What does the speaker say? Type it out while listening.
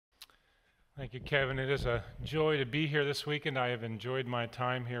Thank you, Kevin. It is a joy to be here this weekend. I have enjoyed my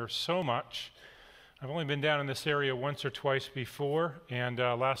time here so much. I've only been down in this area once or twice before, and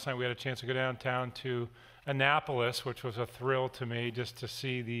last night we had a chance to go downtown to Annapolis, which was a thrill to me just to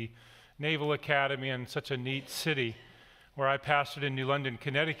see the Naval Academy and such a neat city. Where I pastored in New London,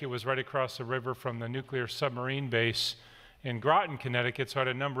 Connecticut was right across the river from the nuclear submarine base in Groton, Connecticut, so I had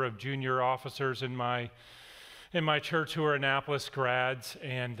a number of junior officers in my church who are Annapolis grads,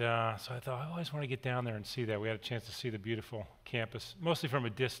 and so I thought, I always want to get down there and see that. We had a chance to see the beautiful campus, mostly from a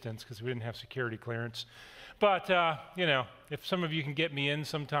distance because we didn't have security clearance. But, if some of you can get me in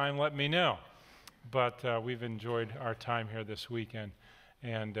sometime, let me know. But we've enjoyed our time here this weekend.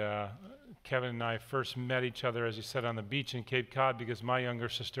 And Kevin and I first met each other, as he said, on the beach in Cape Cod because my younger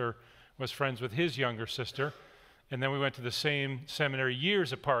sister was friends with his younger sister. And then we went to the same seminary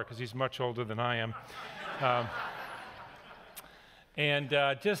years apart because he's much older than I am.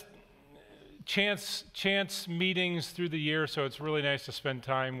 Just chance meetings through the year, so it's really nice to spend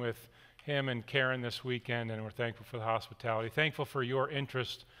time with him and Karen this weekend, and we're thankful for the hospitality. Thankful for your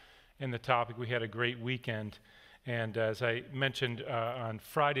interest in the topic. We had a great weekend, and as I mentioned on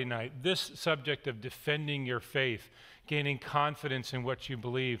Friday night, this subject of defending your faith, gaining confidence in what you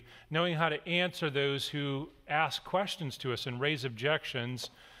believe, knowing how to answer those who ask questions to us and raise objections,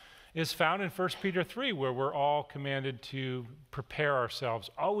 is found in 1 Peter 3, where we're all commanded to prepare ourselves,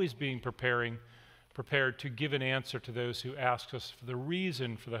 always being prepared to give an answer to those who ask us for the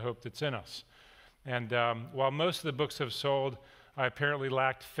reason for the hope that's in us. And while most of the books have sold, I apparently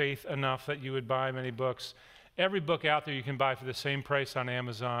lacked faith enough that you would buy many books. Every book out there you can buy for the same price on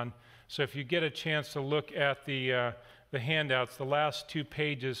Amazon. So if you get a chance to look at the handouts, the last 2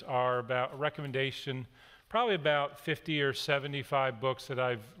 pages are about a recommendation, probably about 50 or 75 books that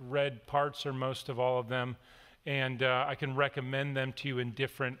I've read parts or most of all of them, and I can recommend them to you in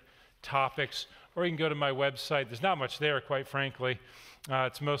different topics, or you can go to my website. There's not much there, quite frankly.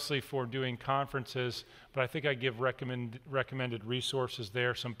 It's mostly for doing conferences, but I think I give recommended resources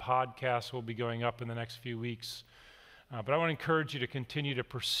there. Some podcasts will be going up in the next few weeks. But I want to encourage you to continue to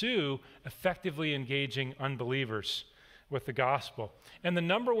pursue effectively engaging unbelievers with the gospel. And the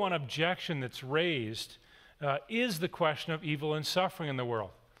number one objection that's raised is the question of evil and suffering in the world.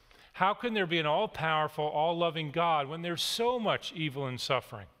 How can there be an all-powerful, all-loving God when there's so much evil and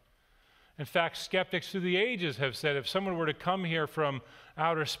suffering? In fact, skeptics through the ages have said if someone were to come here from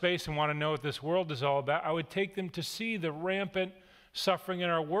outer space and want to know what this world is all about, I would take them to see the rampant suffering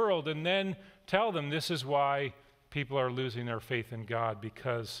in our world and then tell them this is why people are losing their faith in God,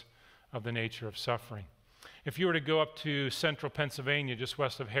 because of the nature of suffering. If you were to go up to central Pennsylvania, just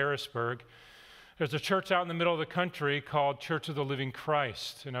west of Harrisburg, there's a church out in the middle of the country called Church of the Living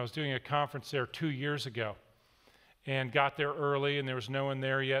Christ, and I was doing a conference there 2 years ago and got there early, and there was no one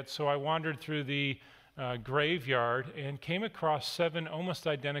there yet, so I wandered through the graveyard and came across 7 almost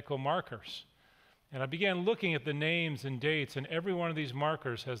identical markers. And I began looking at the names and dates, and every one of these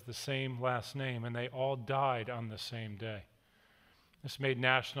markers has the same last name, and they all died on the same day. This made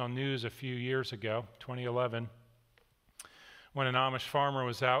national news a few years ago, 2011. When an Amish farmer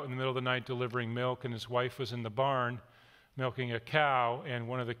was out in the middle of the night delivering milk, and his wife was in the barn milking a cow, and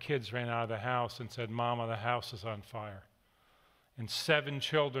one of the kids ran out of the house and said, "Mama, the house is on fire." And 7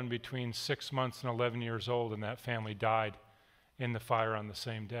 children between 6 months and 11 years old in that family died in the fire on the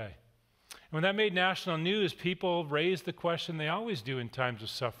same day. And when that made national news, people raised the question they always do in times of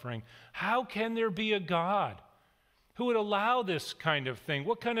suffering: how can there be a God who would allow this kind of thing?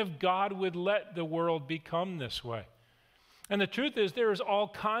 What kind of God would let the world become this way? And the truth is, there is all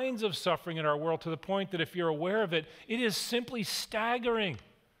kinds of suffering in our world, to the point that if you're aware of it, it is simply staggering.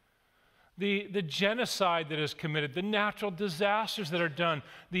 The genocide that is committed, the natural disasters that are done,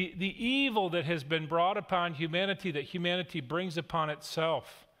 the evil that has been brought upon humanity, that humanity brings upon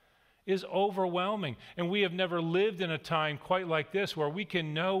itself, is overwhelming. And we have never lived in a time quite like this, where we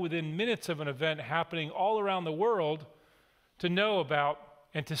can know within minutes of an event happening all around the world to know about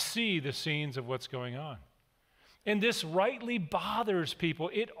and to see the scenes of what's going on. And this rightly bothers people.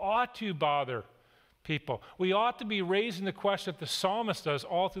 It ought to bother people. We ought to be raising the question that the psalmist does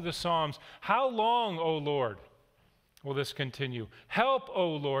all through the Psalms: how long, O Lord, will this continue? Help,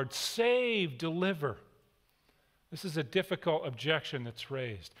 O Lord, save, deliver. This is a difficult objection that's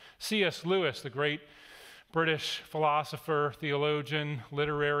raised. C.S. Lewis, the great British philosopher, theologian,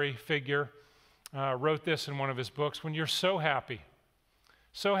 literary figure, wrote this in one of his books: when you're so happy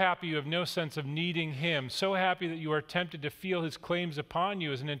you have no sense of needing him, so happy that you are tempted to feel his claims upon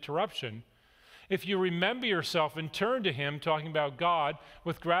you as an interruption, if you remember yourself and turn to him, talking about God,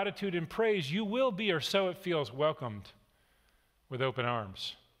 with gratitude and praise, you will be, or so it feels, welcomed with open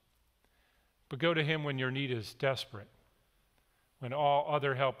arms. But go to him when your need is desperate, when all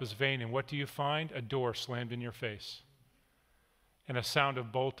other help is vain. And what do you find? A door slammed in your face and a sound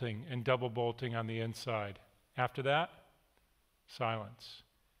of bolting and double bolting on the inside. After that, silence.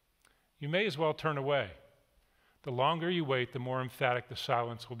 You may as well turn away. The longer you wait, the more emphatic the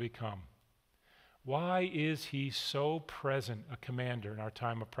silence will become. Why is he so present, a commander, in our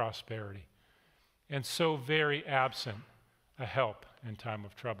time of prosperity, and so very absent, a help in time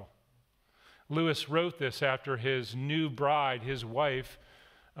of trouble? Lewis wrote this after his new bride, his wife,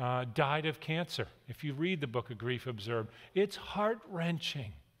 died of cancer. If you read the book of Grief Observed, it's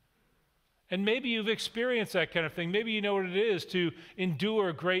heart-wrenching. And maybe you've experienced that kind of thing. Maybe you know what it is to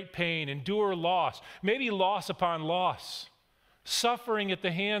endure great pain, endure loss, maybe loss upon loss. Suffering at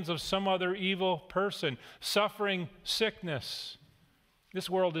the hands of some other evil person, suffering sickness. This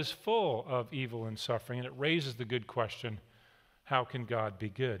world is full of evil and suffering, and it raises the good question, how can God be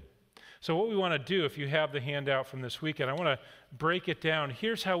good? So what we want to do, if you have the handout from this weekend, I want to break it down.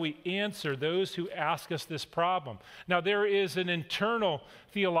 Here's how we answer those who ask us this problem. Now, there is an internal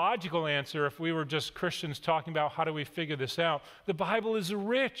theological answer if we were just Christians talking about how do we figure this out. The Bible is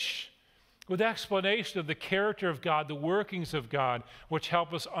rich with explanation of the character of God, the workings of God, which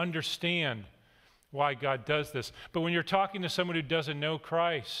help us understand why God does this. But when you're talking to someone who doesn't know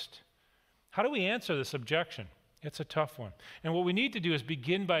Christ, how do we answer this objection? It's a tough one. And what we need to do is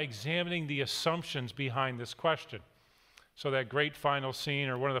begin by examining the assumptions behind this question. So that great final scene,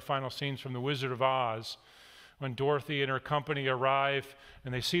 or one of the final scenes from The Wizard of Oz, when Dorothy and her company arrive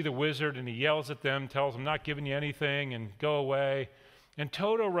and they see the wizard and he yells at them, tells them, not giving you anything, and go away. And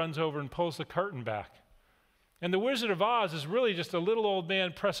Toto runs over and pulls the curtain back. And the Wizard of Oz is really just a little old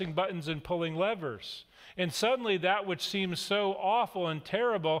man pressing buttons and pulling levers. And suddenly that which seems so awful and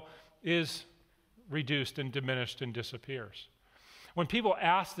terrible is reduced and diminished and disappears. When people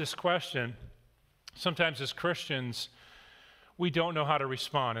ask this question, sometimes as Christians, we don't know how to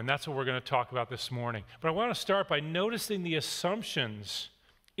respond, and that's what we're going to talk about this morning. But I want to start by noticing the assumptions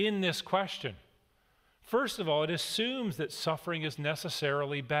in this question. First of all, it assumes that suffering is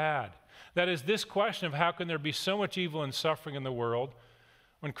necessarily bad. That is, this question of how can there be so much evil and suffering in the world,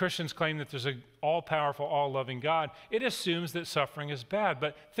 when Christians claim that there's an all-powerful, all-loving God, it assumes that suffering is bad.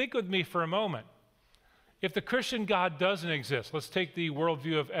 But think with me for a moment. If the Christian God doesn't exist, let's take the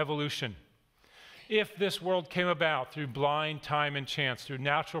worldview of evolution. If this world came about through blind time and chance, through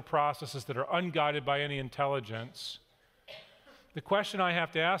natural processes that are unguided by any intelligence, the question I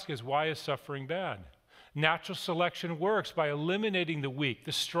have to ask is, why is suffering bad? Natural selection works by eliminating the weak.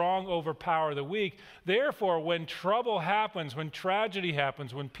 The strong overpower the weak. Therefore, when trouble happens, when tragedy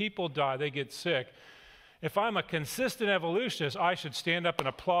happens, when people die, they get sick, if I'm a consistent evolutionist, I should stand up and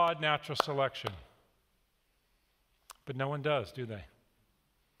applaud natural selection. But no one does, do they?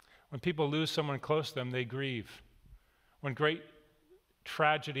 When people lose someone close to them, they grieve. When great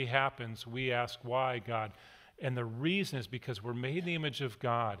tragedy happens, we ask, why, God? And the reason is because we're made in the image of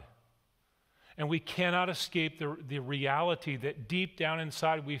God. And we cannot escape the reality that deep down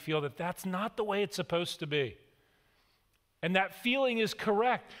inside we feel that that's not the way it's supposed to be. And that feeling is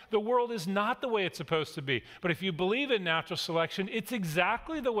correct. The world is not the way it's supposed to be. But if you believe in natural selection, it's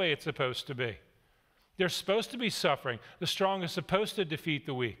exactly the way it's supposed to be. There's supposed to be suffering. The strong is supposed to defeat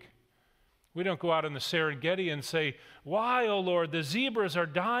the weak. We don't go out in the Serengeti and say, why, oh Lord, the zebras are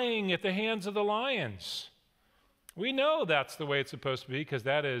dying at the hands of the lions. We know that's the way it's supposed to be because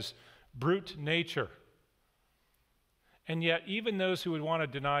that is brute nature. And yet, even those who would want to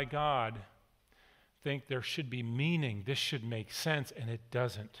deny God think there should be meaning. This should make sense, and it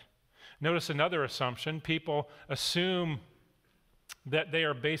doesn't. Notice another assumption. People assume that they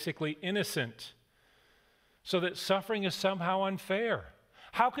are basically innocent, so that suffering is somehow unfair.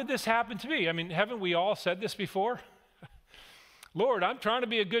 How could this happen to me? I mean, haven't we all said this before? Lord, I'm trying to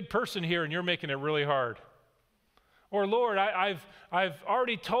be a good person here, and you're making it really hard. Or, Lord, I've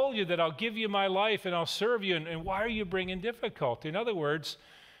already told you that I'll give you my life and I'll serve you, and why are you bringing difficulty? In other words,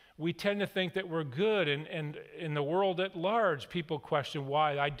 we tend to think that we're good, and in the world at large, people question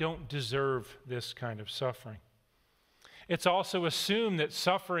why I don't deserve this kind of suffering. It's also assumed that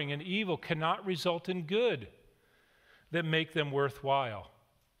suffering and evil cannot result in good that make them worthwhile.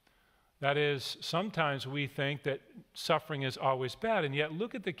 That is, sometimes we think that suffering is always bad, and yet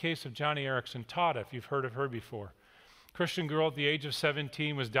look at the case of Johnny Erickson Tata, if you've heard of her before. Christian girl at the age of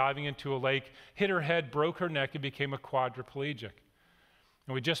 17 was diving into a lake, hit her head, broke her neck, and became a quadriplegic.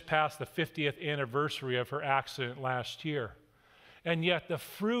 And we just passed the 50th anniversary of her accident last year. And yet the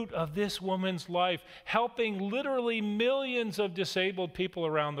fruit of this woman's life, helping literally millions of disabled people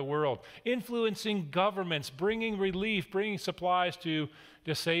around the world, influencing governments, bringing relief, bringing supplies to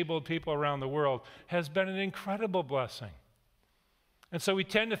disabled people around the world, has been an incredible blessing. And so we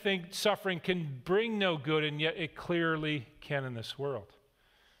tend to think suffering can bring no good, and yet it clearly can in this world.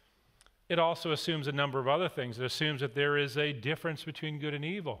 It also assumes a number of other things. It assumes that there is a difference between good and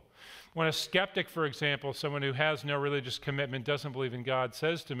evil. When a skeptic, for example, someone who has no religious commitment, doesn't believe in God,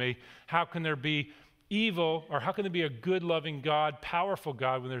 says to me, how can there be evil, or how can there be a good, loving God, powerful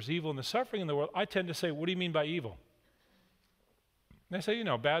God, when there's evil and the suffering in the world? I tend to say, what do you mean by evil? And they say,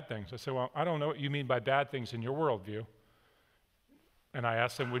 bad things. I say, well, I don't know what you mean by bad things in your worldview. And I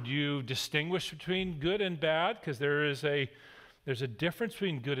ask them, would you distinguish between good and bad? Because there's a difference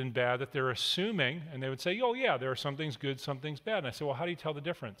between good and bad that they're assuming, and they would say, oh yeah, there are some things good, some things bad. And I say, well, how do you tell the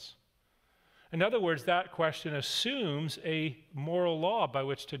difference? In other words, that question assumes a moral law by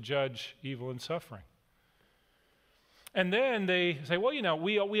which to judge evil and suffering. And then they say, well,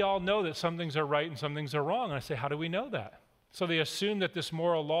 we all know that some things are right and some things are wrong. And I say, how do we know that? So they assume that this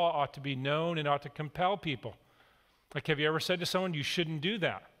moral law ought to be known and ought to compel people. Like, have you ever said to someone, you shouldn't do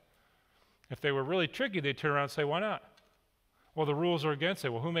that? If they were really tricky, they'd turn around and say, why not? Well, the rules are against it.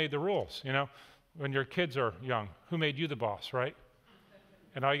 Well, who made the rules? When your kids are young, who made you the boss, right?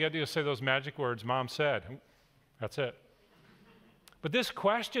 And all you got to do is say those magic words, Mom said. That's it. But this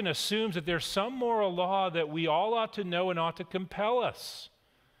question assumes that there's some moral law that we all ought to know and ought to compel us.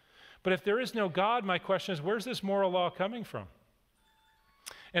 But if there is no God, my question is, where's this moral law coming from?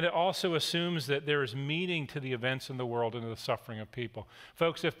 And it also assumes that there is meaning to the events in the world and to the suffering of people.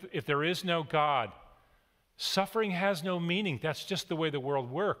 Folks, if there is no God, suffering has no meaning. That's just the way the world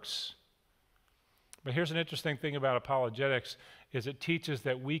works. But here's an interesting thing about apologetics, is it teaches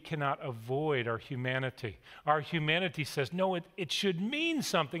that we cannot avoid our humanity. Our humanity says, no, it should mean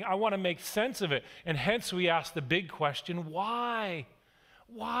something. I want to make sense of it. And hence we ask the big question, why?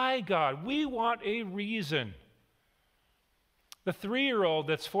 Why, God? We want a reason. The 3-year-old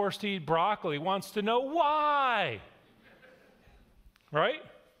that's forced to eat broccoli wants to know why. Right?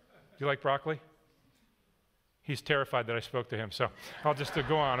 Do you like broccoli? He's terrified that I spoke to him, so I'll just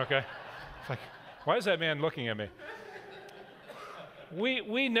go on, okay? It's like, why is that man looking at me?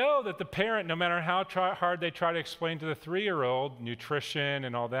 We know that the parent, no matter how hard they try to explain to the 3-year-old nutrition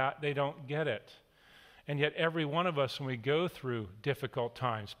and all that, they don't get it. And yet every one of us, when we go through difficult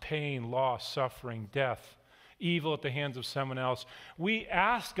times, pain, loss, suffering, death, evil at the hands of someone else, we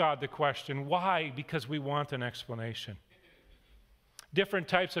ask God the question, why? Because we want an explanation. Different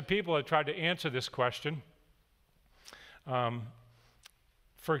types of people have tried to answer this question.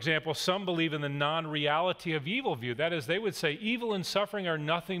 For example, some believe in the non-reality of evil view. That is, they would say evil and suffering are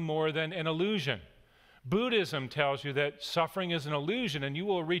nothing more than an illusion. Buddhism tells you that suffering is an illusion, and you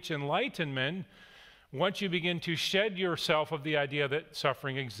will reach enlightenment once you begin to shed yourself of the idea that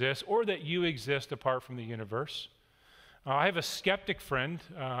suffering exists or that you exist apart from the universe. I have a skeptic friend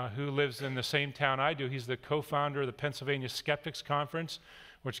who lives in the same town I do. He's the co-founder of the Pennsylvania Skeptics Conference,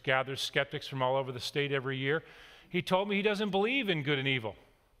 which gathers skeptics from all over the state every year. He told me he doesn't believe in good and evil.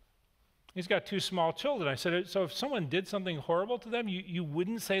 He's got 2 small children. I said, so if someone did something horrible to them, you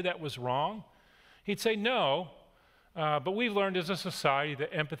wouldn't say that was wrong? He'd say, no. But we've learned as a society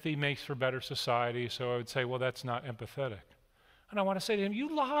that empathy makes for better society, so I would say, well, that's not empathetic. And I want to say to him,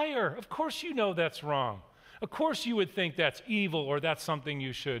 you liar. Of course you know that's wrong. Of course you would think that's evil or that's something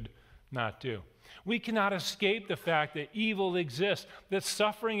you should not do. We cannot escape the fact that evil exists, that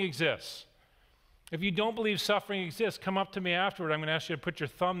suffering exists. If you don't believe suffering exists, come up to me afterward. I'm going to ask you to put your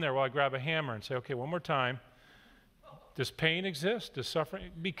thumb there while I grab a hammer and say, okay, one more time. Does pain exist? Does suffering?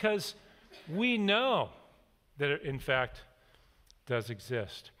 Because we know that it, in fact, does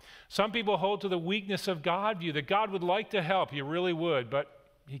exist. Some people hold to the weakness of God view, that God would like to help, he really would, but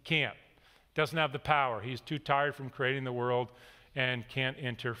he can't. Doesn't have the power. He's too tired from creating the world and can't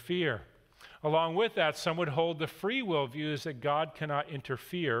interfere. Along with that, some would hold the free will views that God cannot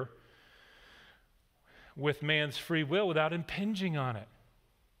interfere with man's free will without impinging on it.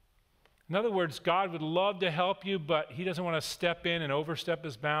 In other words, God would love to help you, but he doesn't want to step in and overstep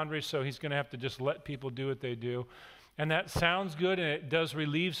his boundaries, so he's going to have to just let people do what they do. And that sounds good, and it does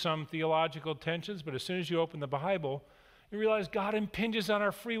relieve some theological tensions, but as soon as you open the Bible, you realize God impinges on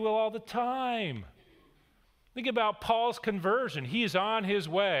our free will all the time. Think about Paul's conversion. He's on his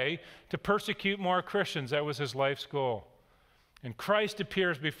way to persecute more Christians. That was his life's goal. And Christ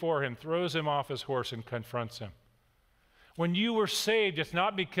appears before him, throws him off his horse, and confronts him. When you were saved, it's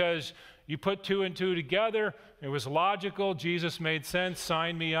not because you put 2 and 2 together. It was logical. Jesus made sense.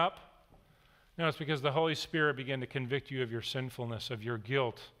 Sign me up. No, it's because the Holy Spirit began to convict you of your sinfulness, of your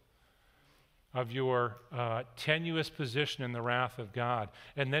guilt, of your tenuous position in the wrath of God.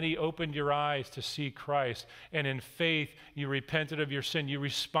 And then he opened your eyes to see Christ. And in faith, you repented of your sin. You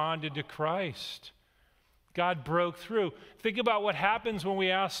responded to Christ. God broke through. Think about what happens when we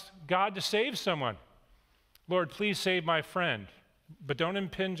ask God to save someone. Lord, please save my friend. But don't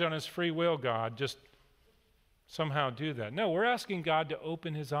impinge on his free will, God. Just somehow do that. No, we're asking God to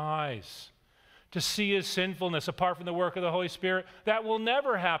open his eyes, to see his sinfulness apart from the work of the Holy Spirit. That will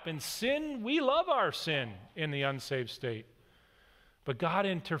never happen. Sin, we love our sin in the unsaved state. But God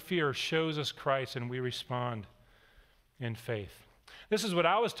interferes, shows us Christ, and we respond in faith. This is what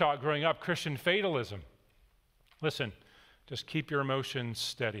I was taught growing up, Christian fatalism. Listen, just keep your emotions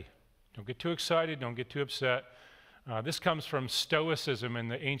steady. Don't get too excited. Don't get too upset. This comes from Stoicism in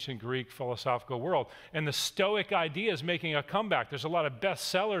the ancient Greek philosophical world. And the Stoic idea is making a comeback. There's a lot of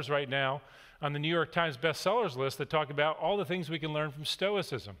bestsellers right now on the New York Times bestsellers list that talk about all the things we can learn from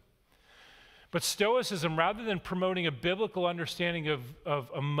Stoicism. But Stoicism, rather than promoting a biblical understanding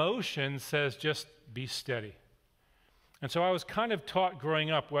of emotion, says just be steady. And so I was kind of taught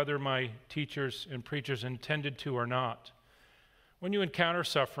growing up, whether my teachers and preachers intended to or not, when you encounter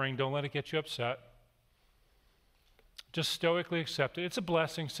suffering, don't let it get you upset. Just stoically accept it. It's a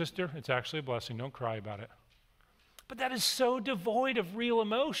blessing, sister. It's actually a blessing. Don't cry about it. But that is so devoid of real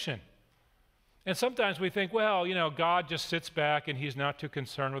emotion. And sometimes we think, well, you know, God just sits back and he's not too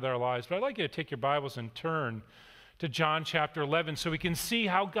concerned with our lives. But I'd like you to take your Bibles and turn to John chapter 11 so we can see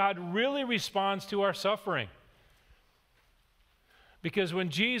how God really responds to our suffering. Because when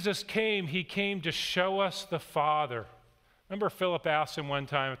Jesus came, he came to show us the Father. Remember Philip asked him one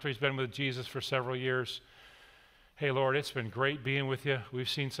time after he's been with Jesus for several years, hey, Lord, it's been great being with you. We've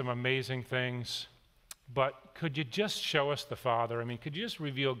seen some amazing things. But could you just show us the Father? I mean, could you just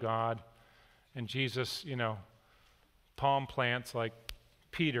reveal God? And Jesus, you know, palm plants like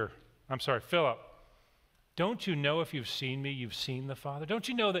Philip, don't you know if you've seen me, you've seen the Father? Don't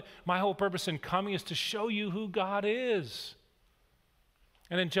you know that my whole purpose in coming is to show you who God is?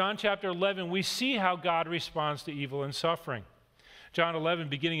 And in John chapter 11, we see how God responds to evil and suffering. John 11,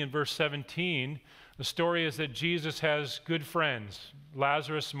 beginning in verse 17, the story is that Jesus has good friends,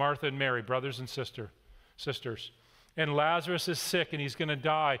 Lazarus, Martha, and Mary, brothers and sisters. And Lazarus is sick and he's going to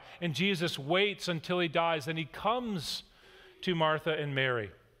die. And Jesus waits until he dies. Then he comes to Martha and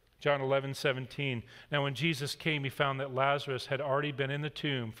Mary. John 11:17. Now when Jesus came, he found that Lazarus had already been in the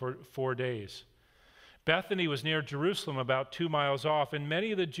tomb for 4 days. Bethany was near Jerusalem, about 2 miles off, and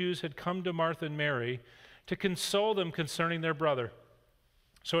many of the Jews had come to Martha and Mary to console them concerning their brother.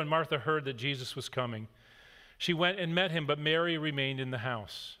 So when Martha heard that Jesus was coming, she went and met him, but Mary remained in the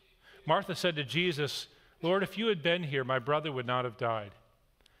house. Martha said to Jesus, Lord, if you had been here, my brother would not have died.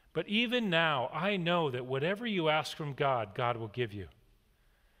 But even now, I know that whatever you ask from God, God will give you.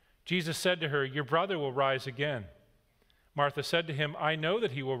 Jesus said to her, your brother will rise again. Martha said to him, I know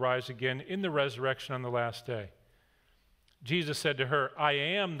that he will rise again in the resurrection on the last day. Jesus said to her, I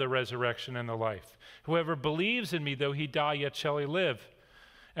am the resurrection and the life. Whoever believes in me, though he die, yet shall he live.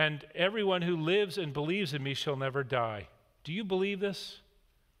 And everyone who lives and believes in me shall never die. Do you believe this?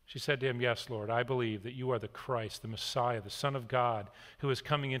 She said to him, yes, Lord, I believe that you are the Christ, the Messiah, the Son of God, who is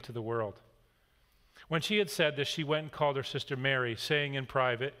coming into the world. When she had said this, she went and called her sister Mary, saying in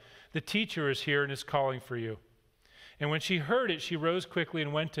private, the teacher is here and is calling for you. And when she heard it, she rose quickly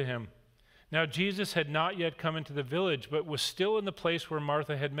and went to him. Now Jesus had not yet come into the village, but was still in the place where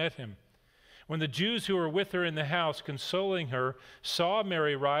Martha had met him. When the Jews who were with her in the house, consoling her, saw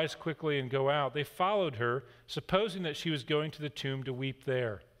Mary rise quickly and go out, they followed her, supposing that she was going to the tomb to weep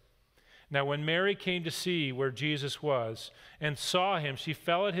there. Now when Mary came to see where Jesus was and saw him, she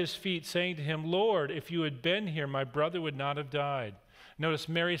fell at his feet, saying to him, Lord, if you had been here, my brother would not have died. Notice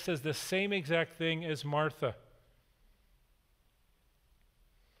Mary says the same exact thing as Martha.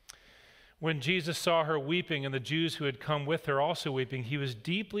 When Jesus saw her weeping and the Jews who had come with her also weeping, he was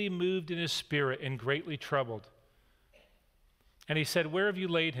deeply moved in his spirit and greatly troubled. And he said, where have you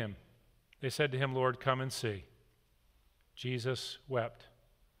laid him? They said to him, Lord, come and see. Jesus wept.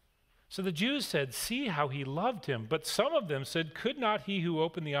 So the Jews said, see how he loved him. But some of them said, could not he who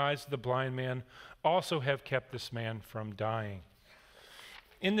opened the eyes of the blind man also have kept this man from dying?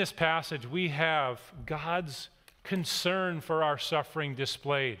 In this passage, we have God's concern for our suffering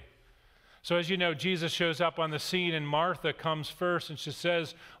displayed. So as you know, Jesus shows up on the scene and Martha comes first and she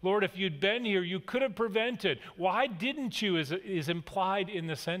says, Lord, if you'd been here, you could have prevented. Why didn't you is implied in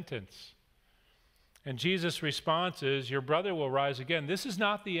the sentence. And Jesus' response is, your brother will rise again. This is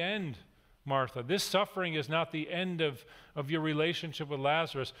not the end Martha. This suffering is not the end of your relationship with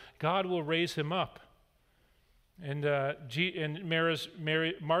Lazarus. God will raise him up. And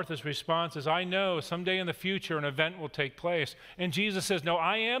Martha's response is, I know someday in the future an event will take place. And Jesus says, no,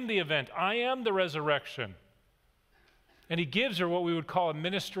 I am the event. I am the resurrection. And he gives her what we would call a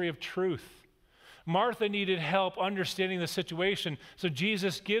ministry of truth. Martha needed help understanding the situation, so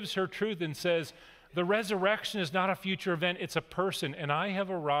Jesus gives her truth and says, the resurrection is not a future event, it's a person, and I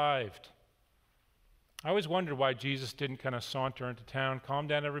have arrived. I always wondered why Jesus didn't kind of saunter into town, calm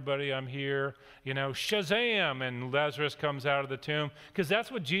down everybody, I'm here, Shazam, and Lazarus comes out of the tomb, because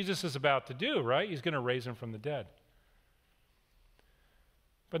that's what Jesus is about to do, right? He's going to raise him from the dead.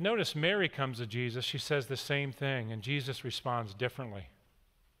 But notice Mary comes to Jesus, she says the same thing, and Jesus responds differently.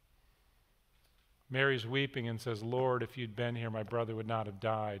 Mary's weeping and says, Lord, if you'd been here, my brother would not have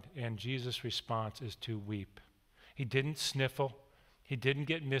died. And Jesus' response is to weep. He didn't sniffle. He didn't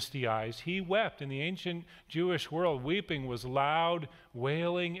get misty eyes. He wept. In the ancient Jewish world, weeping was loud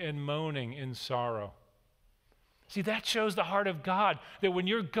wailing and moaning in sorrow. See, that shows the heart of God, that when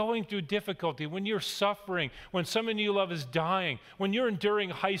you're going through difficulty, when you're suffering, when someone you love is dying, when you're enduring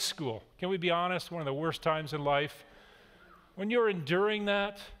high school, can we be honest, one of the worst times in life? When you're enduring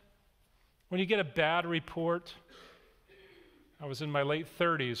that, when you get a bad report. I was in my late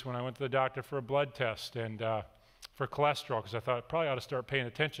 30s when I went to the doctor for a blood test and for cholesterol, because I thought I probably ought to start paying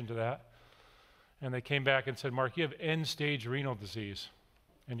attention to that. And they came back and said, Mark, you have end-stage renal disease,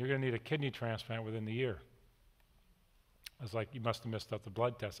 and you're going to need a kidney transplant within the year. I was like, you must have missed out the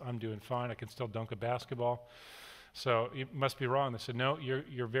blood test. I'm doing fine. I can still dunk a basketball. So you must be wrong. They said, no,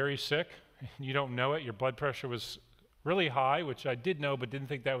 you're very sick. You don't know it. Your blood pressure was really high, which I did know, but didn't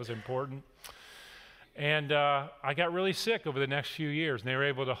think that was important. And I got really sick over the next few years, and they were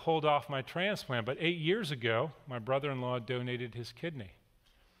able to hold off my transplant. But 8 years ago, my brother-in-law donated his kidney.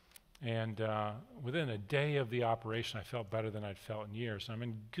 And within a day of the operation, I felt better than I'd felt in years. I'm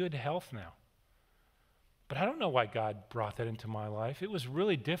in good health now. But I don't know why God brought that into my life. It was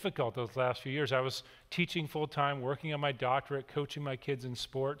really difficult those last few years. I was teaching full-time, working on my doctorate, coaching my kids in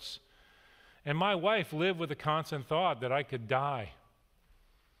sports. And my wife lived with the constant thought that I could die.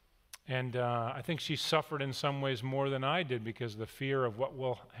 And I think she suffered in some ways more than I did because of the fear of what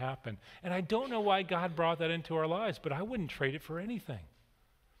will happen. And I don't know why God brought that into our lives, but I wouldn't trade it for anything.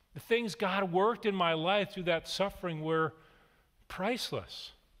 The things God worked in my life through that suffering were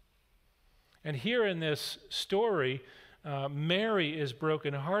priceless. And here in this story, Mary is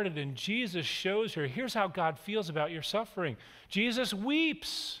brokenhearted, and Jesus shows her, here's how God feels about your suffering. Jesus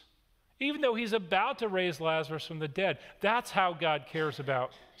weeps. Even though he's about to raise Lazarus from the dead. That's how God cares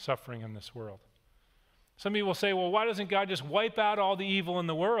about suffering in this world. Some people say, well, why doesn't God just wipe out all the evil in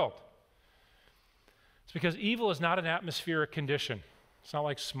the world? It's because evil is not an atmospheric condition. It's not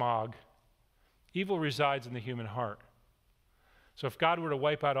like smog. Evil resides in the human heart. So if God were to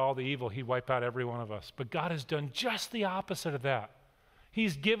wipe out all the evil, he'd wipe out every one of us. But God has done just the opposite of that.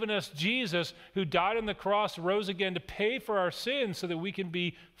 He's given us Jesus, who died on the cross, rose again to pay for our sins so that we can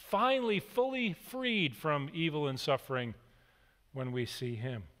be finally fully freed from evil and suffering when we see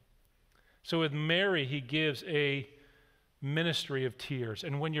him. So with Mary, he gives a ministry of tears.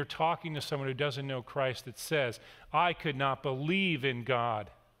 And when you're talking to someone who doesn't know Christ, it says, I could not believe in God.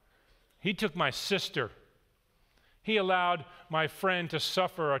 He took my sister. He allowed my friend to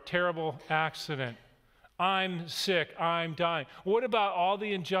suffer a terrible accident. I'm sick, I'm dying. What about all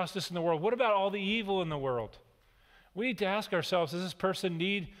the injustice in the world? What about all the evil in the world? We need to ask ourselves, does this person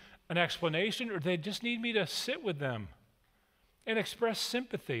need an explanation, or do they just need me to sit with them and express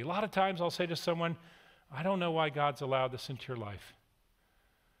sympathy? A lot of times I'll say to someone, I don't know why God's allowed this into your life,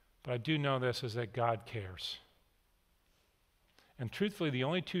 but I do know this is that God cares. And truthfully, the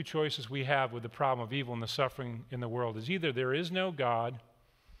only two choices we have with the problem of evil and the suffering in the world is either there is no God,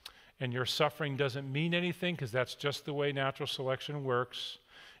 and your suffering doesn't mean anything because that's just the way natural selection works.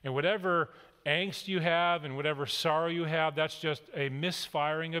 And whatever angst you have and whatever sorrow you have, that's just a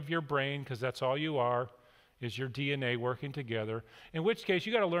misfiring of your brain, because that's all you are, is your DNA working together. In which case,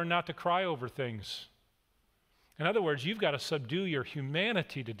 you got to learn not to cry over things. In other words, you've got to subdue your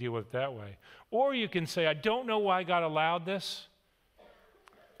humanity to deal with it that way. Or you can say, I don't know why God allowed this,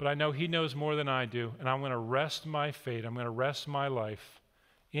 but I know he knows more than I do, and I'm going to rest my fate, I'm going to rest my life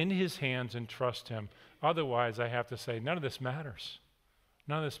in his hands and trust him. Otherwise, I have to say, none of this matters.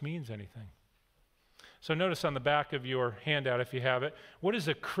 None of this means anything. So notice on the back of your handout, if you have it, what is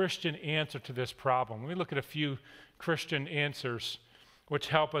a Christian answer to this problem? Let me look at a few Christian answers which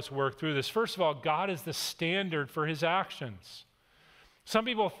help us work through this. First of all, God is the standard for his actions. Some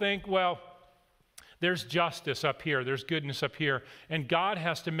people think, well, There's justice up here. There's goodness up here. And God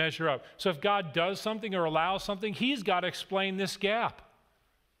has to measure up. So if God does something or allows something, he's got to explain this gap.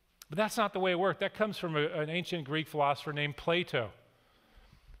 But that's not the way it works. That comes from an ancient Greek philosopher named Plato.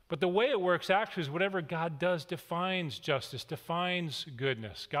 But the way it works actually is whatever God does defines justice, defines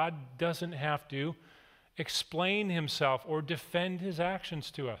goodness. God doesn't have to explain himself or defend his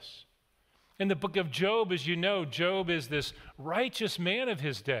actions to us. In the book of Job, as you know, Job is this righteous man of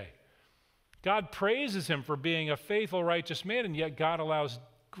his day. God praises him for being a faithful, righteous man, and yet God allows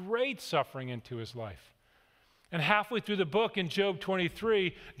great suffering into his life. And halfway through the book in Job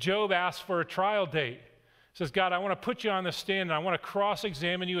 23, Job asks for a trial date. He says, God, I want to put you on the stand, and I want to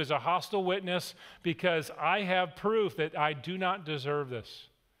cross-examine you as a hostile witness because I have proof that I do not deserve this.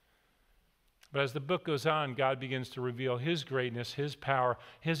 But as the book goes on, God begins to reveal his greatness, his power,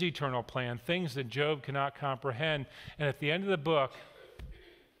 his eternal plan, things that Job cannot comprehend. And at the end of the book,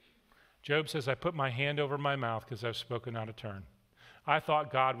 Job says, I put my hand over my mouth because I've spoken out of turn. I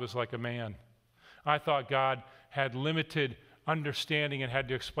thought God was like a man. I thought God had limited understanding and had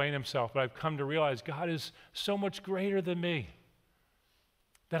to explain himself, but I've come to realize God is so much greater than me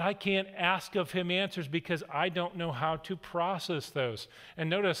that I can't ask of him answers because I don't know how to process those. And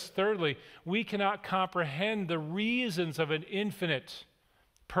notice, thirdly, we cannot comprehend the reasons of an infinite,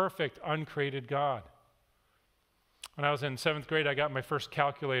 perfect, uncreated God. When I was in 7th grade, I got my first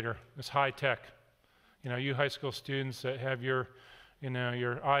calculator. It's high tech. You know, you high school students that have your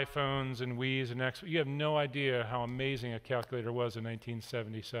iPhones and Wii's and X, you have no idea how amazing a calculator was in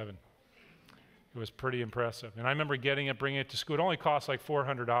 1977. It was pretty impressive. And I remember getting it, bringing it to school. It only cost like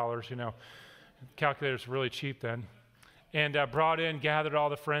 $400, you know. Calculators were really cheap then. And brought in, gathered all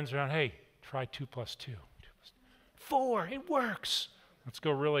the friends around. Hey, try 2 plus 2. 2 plus 4, it works. Let's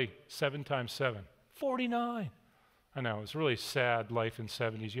go really 7 times 7. 49. I know, it's really sad life in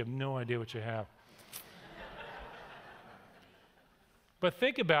 70s. You have no idea what you have. But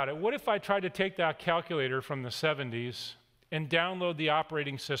think about it. What if I tried to take that calculator from the 70s and download the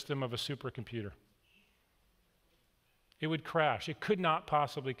operating system of a supercomputer? It would crash. It could not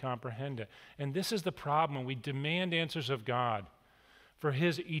possibly comprehend it. And this is the problem when we demand answers of God for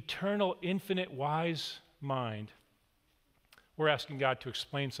his eternal, infinite, wise mind. We're asking God to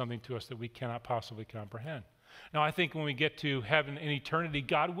explain something to us that we cannot possibly comprehend. Now, I think when we get to heaven in eternity,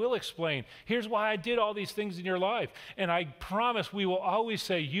 God will explain, here's why I did all these things in your life. And I promise we will always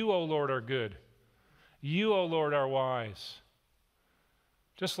say, you, O Lord, are good. You, O Lord, are wise.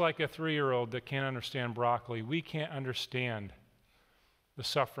 Just like a 3-year-old that can't understand broccoli, we can't understand the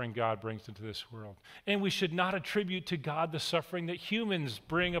suffering God brings into this world. And we should not attribute to God the suffering that humans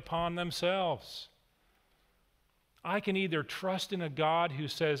bring upon themselves. I can either trust in a God who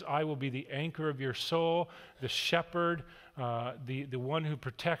says, I will be the anchor of your soul, the shepherd, the one who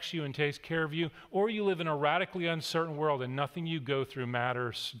protects you and takes care of you, or you live in a radically uncertain world and nothing you go through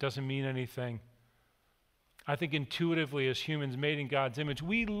matters, doesn't mean anything. I think intuitively as humans made in God's image,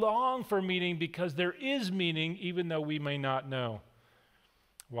 we long for meaning because there is meaning even though we may not know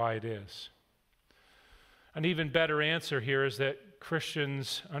why it is. An even better answer here is that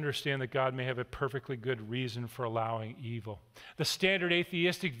Christians understand that God may have a perfectly good reason for allowing evil. The standard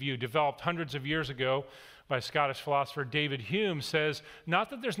atheistic view, developed hundreds of years ago by Scottish philosopher David Hume, says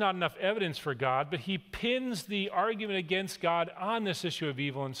not that there's not enough evidence for God, but he pins the argument against God on this issue of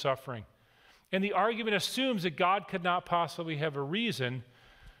evil and suffering. And the argument assumes that God could not possibly have a reason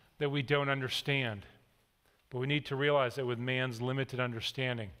that we don't understand. But we need to realize that with man's limited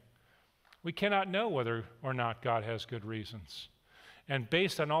understanding, we cannot know whether or not God has good reasons. And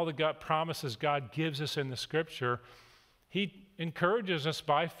based on all the God promises God gives us in the Scripture, he encourages us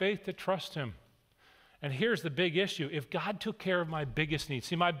by faith to trust him. And here's the big issue. If God took care of my biggest need,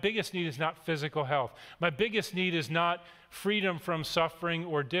 see, my biggest need is not physical health. My biggest need is not freedom from suffering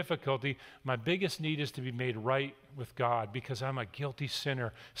or difficulty. My biggest need is to be made right with God because I'm a guilty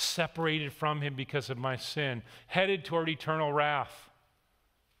sinner, separated from him because of my sin, headed toward eternal wrath.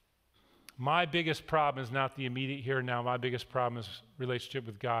 My biggest problem is not the immediate here and now. My biggest problem is relationship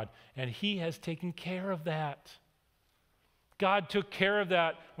with God. And he has taken care of that. God took care of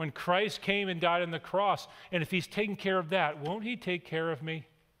that when Christ came and died on the cross. And if he's taken care of that, won't he take care of me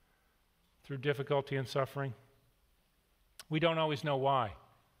through difficulty and suffering? We don't always know why.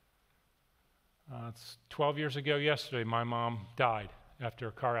 It's 12 years ago yesterday, my mom died after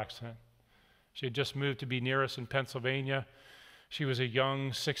a car accident. She had just moved to be near us in Pennsylvania. She was a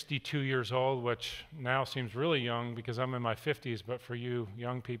young 62 years old, which now seems really young because I'm in my 50s, but for you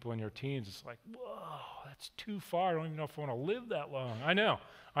young people in your teens, it's like, whoa, that's too far. I don't even know if I want to live that long. I know.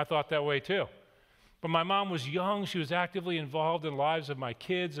 I thought that way too. But my mom was young. She was actively involved in the lives of my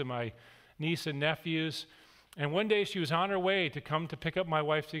kids and my niece and nephews. And one day she was on her way to come to pick up my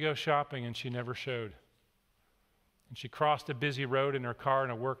wife to go shopping, and she never showed. And she crossed a busy road in her car,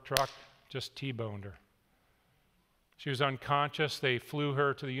 and a work truck just T-boned her. She was unconscious. They flew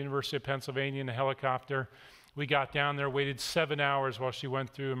her to the University of Pennsylvania in a helicopter. We got down there, waited 7 hours while she went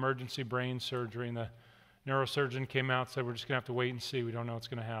through emergency brain surgery, and the neurosurgeon came out and said, we're just going to have to wait and see. We don't know what's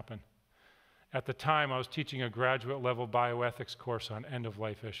going to happen. At the time, I was teaching a graduate-level bioethics course on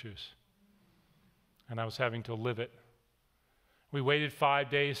end-of-life issues, and I was having to live it. We waited 5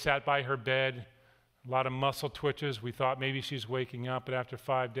 days, sat by her bed, a lot of muscle twitches. We thought maybe she's waking up, but after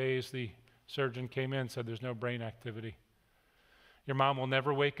 5 days, the surgeon came in and said, there's no brain activity. Your mom will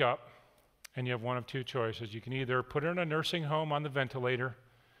never wake up, and you have one of two choices. You can either put her in a nursing home on the ventilator,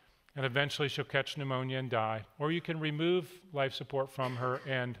 and eventually she'll catch pneumonia and die, or you can remove life support from her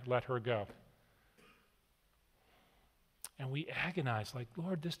and let her go. And we agonized, like,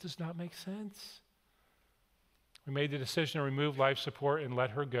 Lord, this does not make sense. We made the decision to remove life support and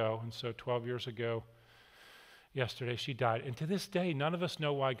let her go, and so 12 years ago, yesterday, she died. And to this day, none of us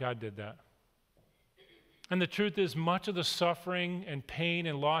know why God did that. And the truth is, much of the suffering and pain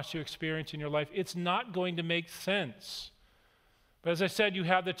and loss you experience in your life, it's not going to make sense. But as I said, you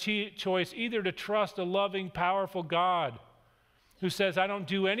have the choice either to trust a loving, powerful God who says, I don't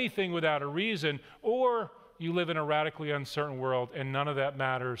do anything without a reason, or you live in a radically uncertain world, and none of that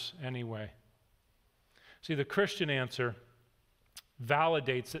matters anyway. See, the Christian answer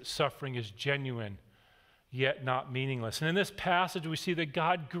validates that suffering is genuine, yet not meaningless. And in this passage, we see that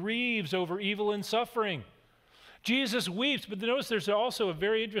God grieves over evil and suffering. Jesus weeps, but notice there's also a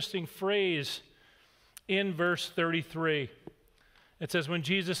very interesting phrase in verse 33. It says, when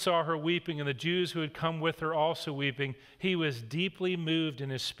Jesus saw her weeping and the Jews who had come with her also weeping, he was deeply moved in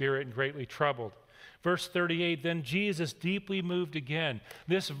his spirit and greatly troubled. Verse 38, then Jesus deeply moved again.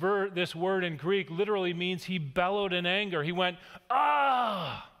 This word in Greek literally means he bellowed in anger. He went,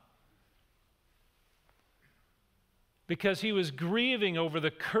 ah! Because he was grieving over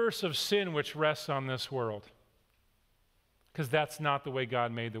the curse of sin which rests on this world. Because that's not the way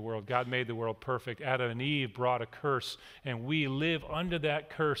God made the world. God made the world perfect. Adam and Eve brought a curse, and we live under that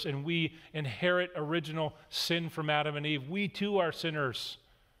curse, and we inherit original sin from Adam and Eve. We too are sinners.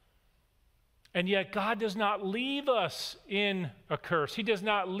 And yet God does not leave us in a curse. He does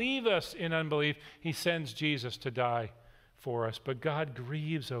not leave us in unbelief. He sends Jesus to die for us. But God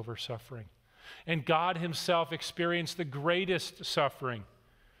grieves over suffering. And God himself experienced the greatest suffering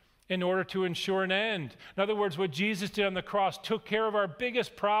in order to ensure an end. In other words, what Jesus did on the cross took care of our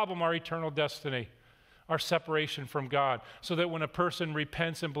biggest problem, our eternal destiny, our separation from God, so that when a person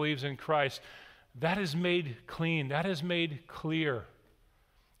repents and believes in Christ, that is made clean, that is made clear.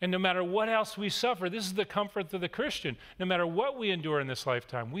 And no matter what else we suffer, this is the comfort of the Christian. No matter what we endure in this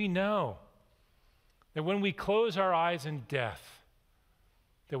lifetime, we know that when we close our eyes in death,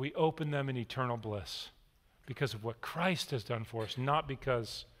 that we open them in eternal bliss because of what Christ has done for us, not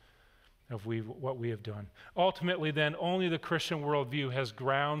because of what we have done. Ultimately, then, only the Christian worldview has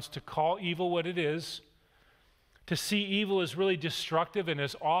grounds to call evil what it is, to see evil as really destructive and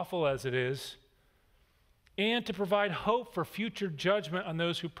as awful as it is, and to provide hope for future judgment on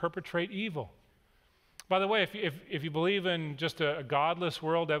those who perpetrate evil. By the way, if you believe in just a godless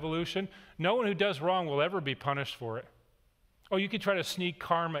world evolution, no one who does wrong will ever be punished for it. Oh, you could try to sneak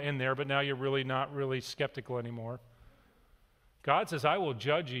karma in there, but now you're really not really skeptical anymore. God says, I will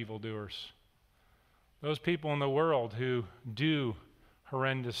judge evildoers. Those people in the world who do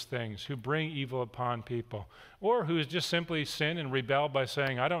horrendous things, who bring evil upon people, or who just simply sin and rebel by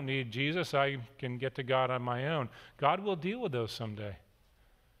saying, I don't need Jesus, I can get to God on my own. God will deal with those someday.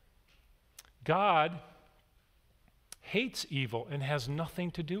 God hates evil and has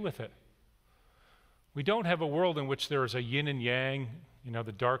nothing to do with it. We don't have a world in which there is a yin and yang,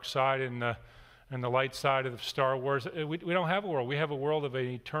 the dark side and the light side of Star Wars. We don't have a world. We have a world of an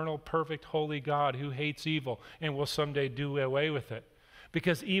eternal, perfect, holy God who hates evil and will someday do away with it.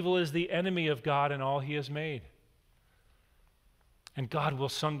 Because evil is the enemy of God and all he has made. And God will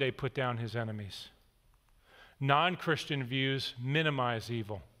someday put down his enemies. Non-Christian views minimize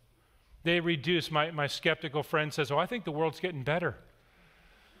evil. They reduce, my skeptical friend says, I think the world's getting better.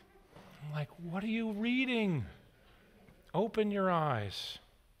 I'm like, what are you reading? Open your eyes.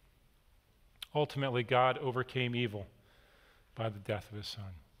 Ultimately, God overcame evil by the death of his Son.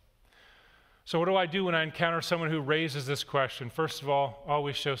 So what do I do when I encounter someone who raises this question? First of all,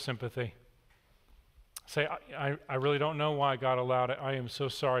 always show sympathy. Say, I really don't know why God allowed it. I am so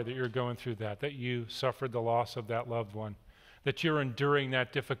sorry that you're going through that you suffered the loss of that loved one, that you're enduring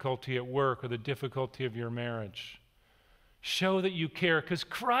that difficulty at work or the difficulty of your marriage. Show that you care because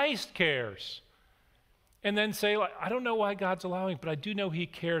Christ cares. And then say, like, I don't know why God's allowing, but I do know he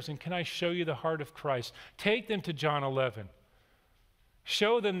cares, and can I show you the heart of Christ? Take them to John 11.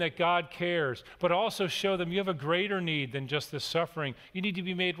 Show them that God cares, but also show them you have a greater need than just this suffering. You need to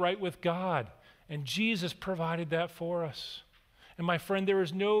be made right with God, and Jesus provided that for us. And my friend, there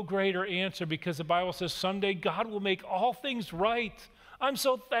is no greater answer because the Bible says someday God will make all things right. I'm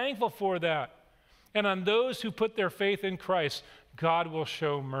so thankful for that. And on those who put their faith in Christ, God will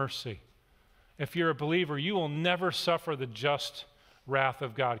show mercy. If you're a believer, you will never suffer the just wrath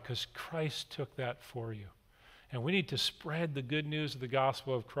of God because Christ took that for you. And we need to spread the good news of the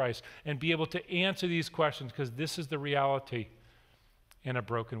gospel of Christ and be able to answer these questions because this is the reality in a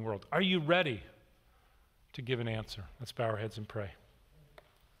broken world. Are you ready to give an answer? Let's bow our heads and pray.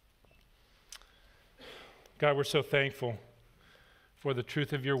 God, we're so thankful for the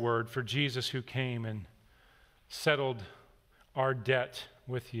truth of your word, for Jesus who came and settled our debt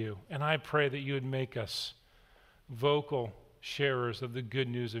with you. And I pray that you would make us vocal sharers of the good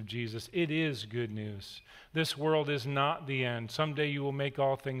news of Jesus. It is good news. This world is not the end. Someday you will make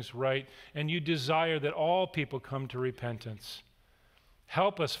all things right, and you desire that all people come to repentance.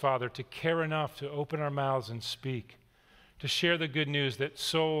 Help us, Father, to care enough to open our mouths and speak, to share the good news that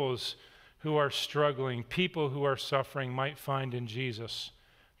souls who are struggling, people who are suffering might find in Jesus,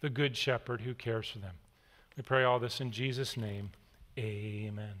 the good shepherd who cares for them. We pray all this in Jesus' name.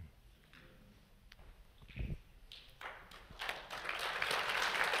 Amen.